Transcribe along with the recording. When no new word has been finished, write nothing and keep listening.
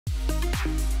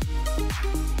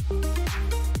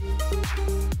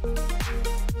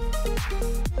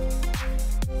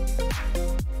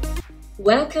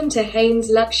Welcome to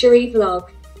Hermes Luxury Vlog.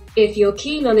 If you're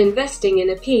keen on investing in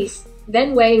a piece,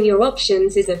 then weighing your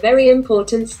options is a very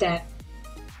important step.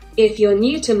 If you're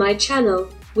new to my channel,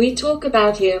 we talk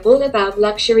about here all about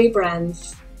luxury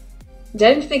brands.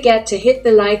 Don't forget to hit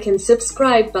the like and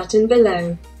subscribe button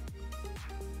below.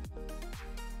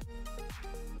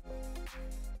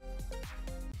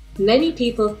 Many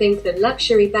people think that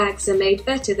luxury bags are made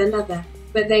better than other,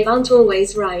 but they aren't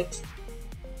always right.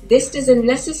 This doesn't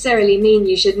necessarily mean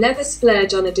you should never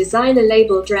splurge on a designer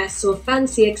label dress or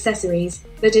fancy accessories,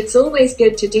 but it's always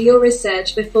good to do your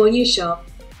research before you shop.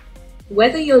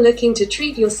 Whether you're looking to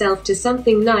treat yourself to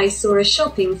something nice or are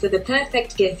shopping for the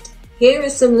perfect gift, here are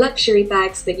some luxury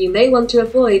bags that you may want to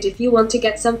avoid if you want to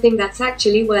get something that's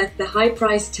actually worth the high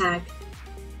price tag.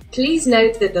 Please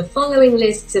note that the following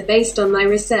lists are based on my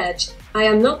research. I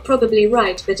am not probably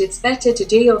right, but it's better to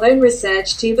do your own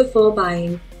research too before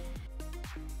buying.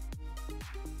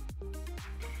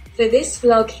 For this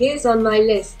vlog, here's on my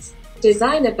lists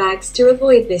designer bags to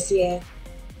avoid this year.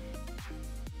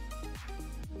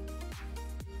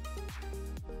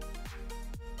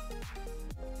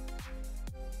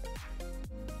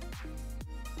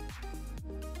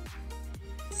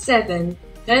 Seven.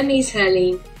 Hermes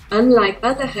Herline. Unlike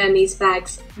other Hermes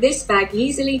bags, this bag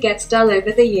easily gets dull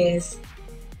over the years.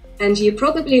 And you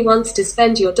probably want to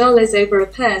spend your dollars over a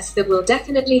purse that will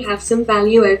definitely have some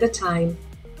value over time.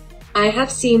 I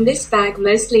have seen this bag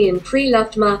mostly in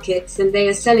pre-loved markets, and they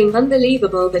are selling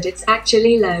unbelievable that it's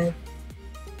actually low.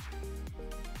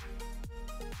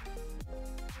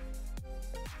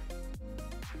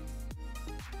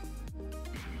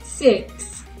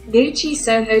 6. Gucci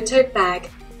Soho Tote Bag.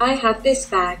 I have this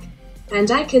bag, and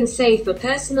I can say for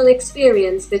personal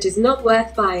experience that is not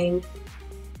worth buying.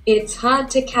 It's hard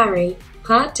to carry,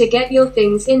 hard to get your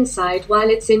things inside while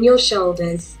it's in your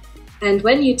shoulders. And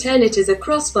when you turn it as a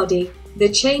crossbody, the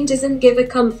chain doesn't give a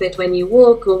comfort when you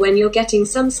walk or when you're getting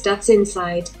some stuffs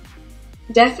inside.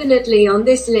 Definitely on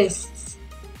this list.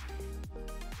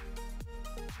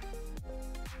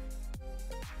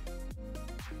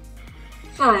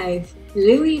 5.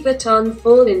 Louis Vuitton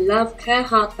Fall in Love Coeur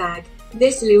Heart Bag.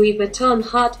 This Louis Vuitton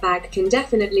heart bag can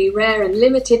definitely rare and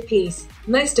limited piece.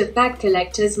 Most of bag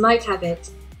collectors might have it.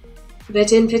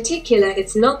 But in particular,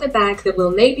 it's not the bag that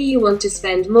will maybe you want to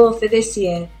spend more for this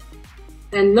year.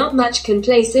 And not much can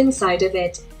place inside of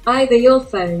it, either your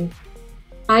phone.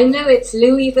 I know it's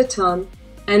Louis Vuitton.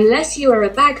 Unless you are a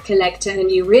bag collector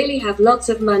and you really have lots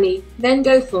of money, then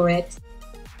go for it.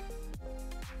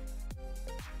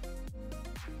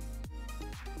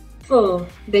 4.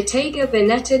 Bottega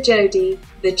Venetta Jodie.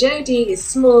 The Jodie is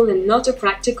small and not a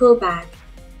practical bag.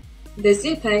 The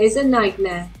zipper is a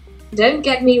nightmare. Don't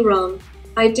get me wrong,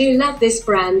 I do love this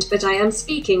brand, but I am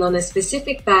speaking on a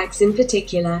specific bags in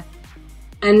particular.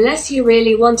 Unless you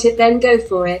really want it, then go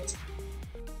for it.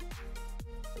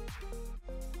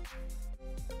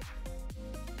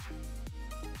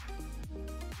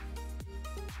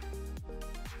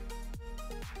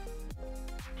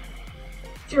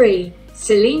 3.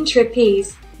 Celine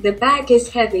Trapeze. The bag is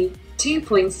heavy,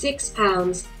 2.6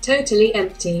 pounds, totally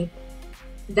empty.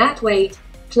 That weight,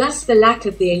 plus the lack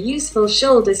of the useful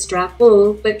shoulder strap,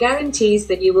 all but guarantees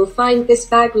that you will find this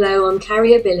bag low on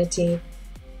carryability.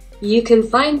 You can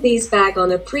find these bags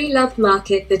on a pre-loved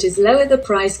market that is lower the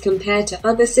price compared to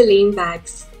other Celine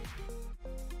bags.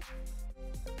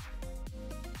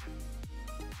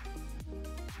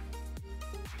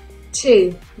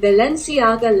 2.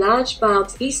 Balenciaga Large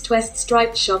Barbes East-West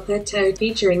Striped Shopper Tote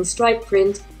featuring stripe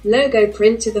print, logo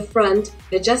print to the front,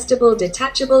 adjustable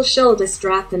detachable shoulder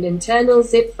strap and internal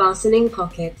zip fastening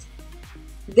pocket.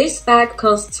 This bag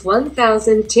costs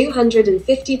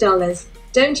 $1,250.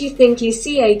 Don't you think you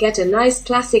get a nice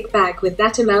classic bag with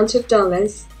that amount of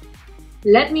dollars?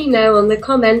 Let me know on the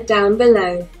comment down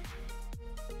below.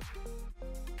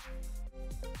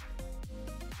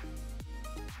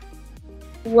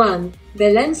 1.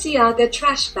 Balenciaga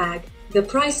Trash Bag. The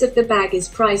price of the bag is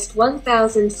priced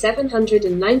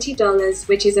 $1,790,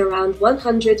 which is around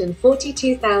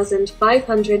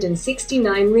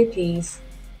 142,569 rupees.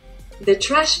 The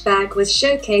trash bag was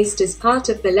showcased as part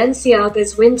of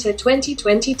Balenciaga's Winter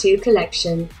 2022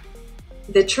 collection.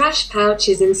 The trash pouch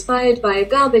is inspired by a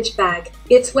garbage bag,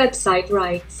 its website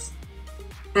writes.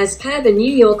 As per the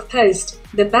New York Post,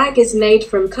 the bag is made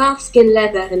from calfskin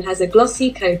leather and has a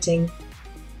glossy coating.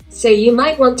 So you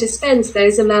might want to spend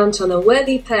those amount on a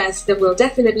worthy purse that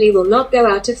will not go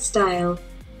out of style.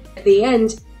 At the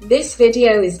end, This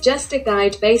video is just a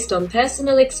guide based on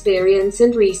personal experience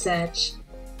and research.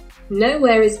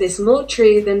 Nowhere is this more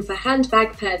true than for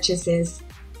handbag purchases.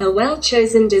 A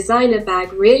well-chosen designer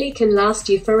bag really can last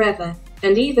you forever,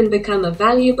 and even become a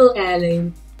valuable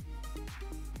heirloom.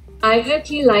 I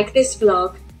hope you like this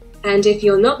vlog, and if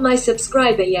you're not my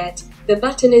subscriber yet, the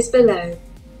button is below.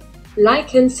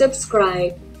 Like and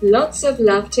subscribe. Lots of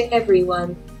love to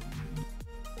everyone.